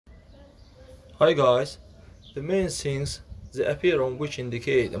Hi guys, the main things that appear on which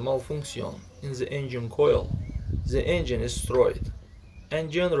indicate a malfunction in the engine coil. The engine is troit and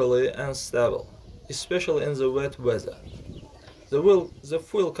generally unstable, especially in the wet weather. The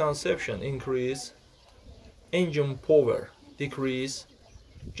fuel consumption increase, engine power decrease,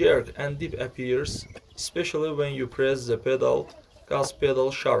 jerk and dip appears, especially when you press the gas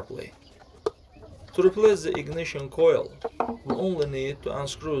pedal sharply. To replace the ignition coil, we only need to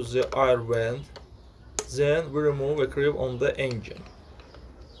unscrew the air vent. Then we remove a crib on the engine.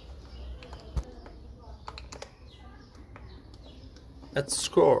 At its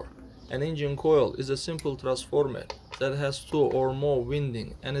core, an engine coil is a simple transformer that has two or more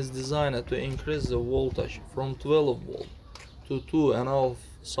windings and is designed to increase the voltage from 12 volt to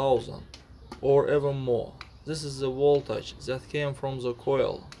 2,500 or even more. This is the voltage that came from the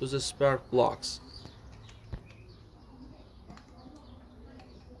coil to the spark plugs.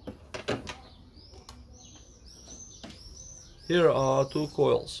 Here are two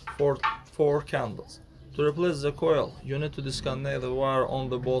coils for 4 candles. To replace the coil, you need to disconnect the wire on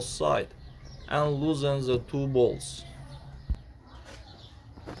the both sides and loosen the 2 bolts.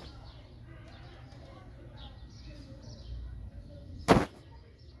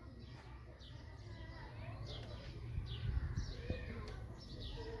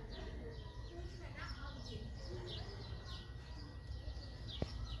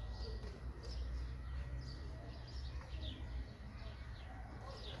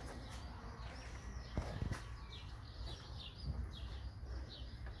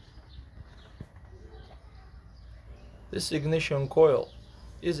 This ignition coil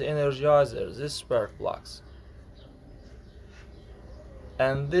is energizer these spark plugs,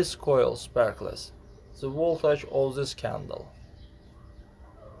 and this coil sparkless the voltage of this candle.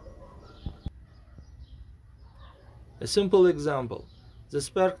 A simple example: the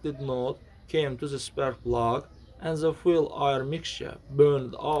spark did not came to the spark plug and the fuel air mixture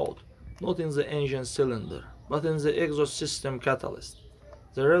burned out, not in the engine cylinder but in the exhaust system catalyst.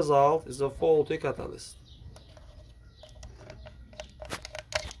 The result is a faulty catalyst.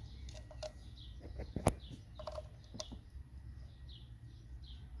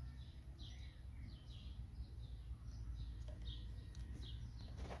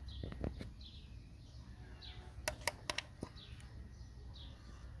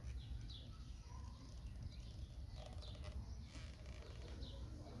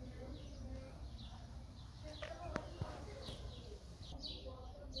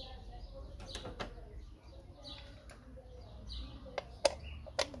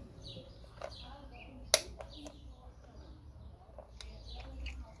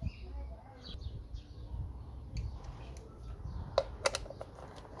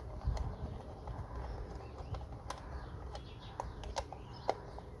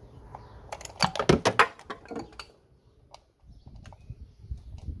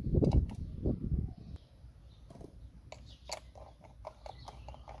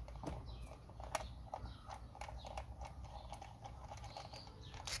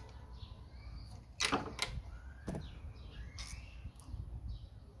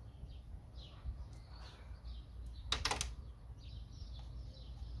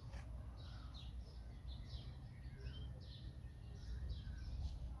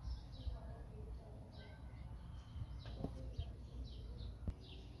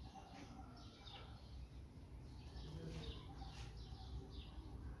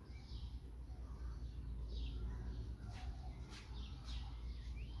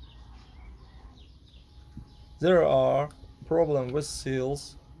 There are problems with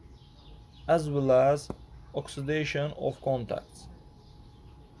seals as well as oxidation of contacts.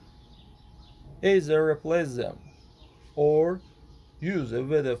 Either replace them or use a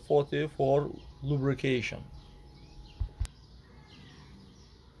WD-40 for lubrication.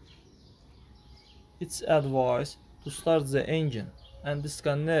 It's advised to start the engine and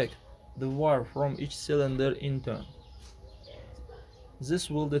disconnect the wire from each cylinder in turn. This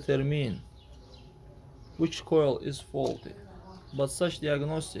will determine which coil is faulty, but such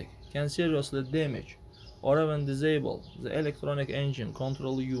diagnostic can seriously damage or even disable the electronic engine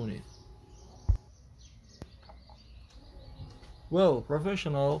control unit. Well,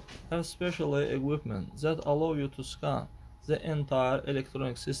 professionals have special equipment that allow you to scan the entire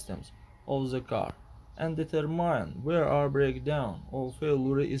electronic systems of the car and determine where our breakdown or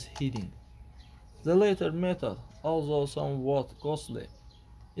failure is hidden. The latter method, although somewhat costly,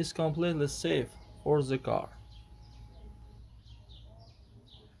 is completely safe for the car.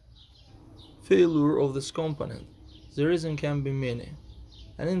 Failure of this component. The reason can be many.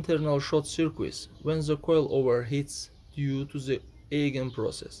 An internal short circuit when the coil overheats due to the aging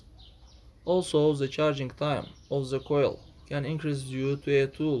process. Also, the charging time of the coil can increase due to a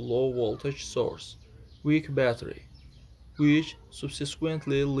too low voltage source, weak battery, which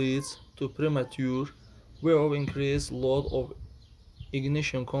subsequently leads to premature wear of increased load of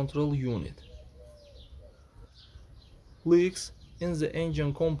ignition control unit. Leaks in the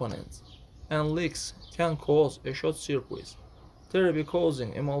engine components and leaks can cause a short circuit, thereby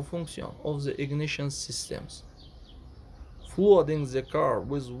causing a malfunction of the ignition systems, flooding the car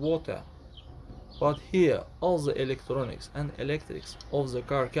with water. But here all the electronics and electrics of the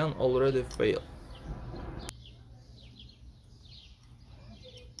car can already fail.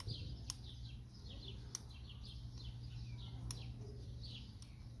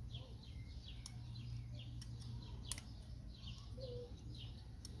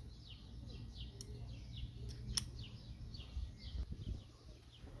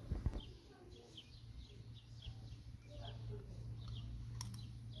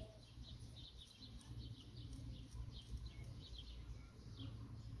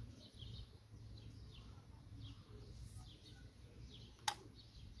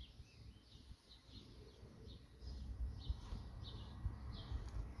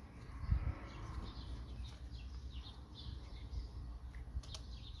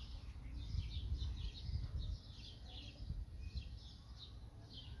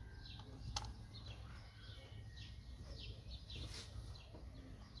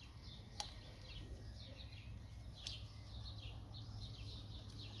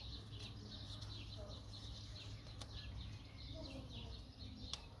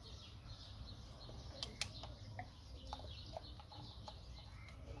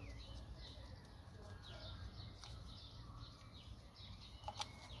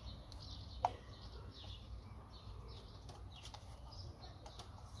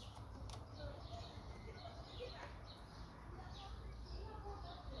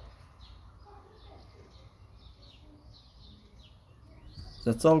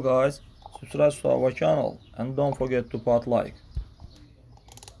 That's all guys, subscribe to our channel and don't forget to put like.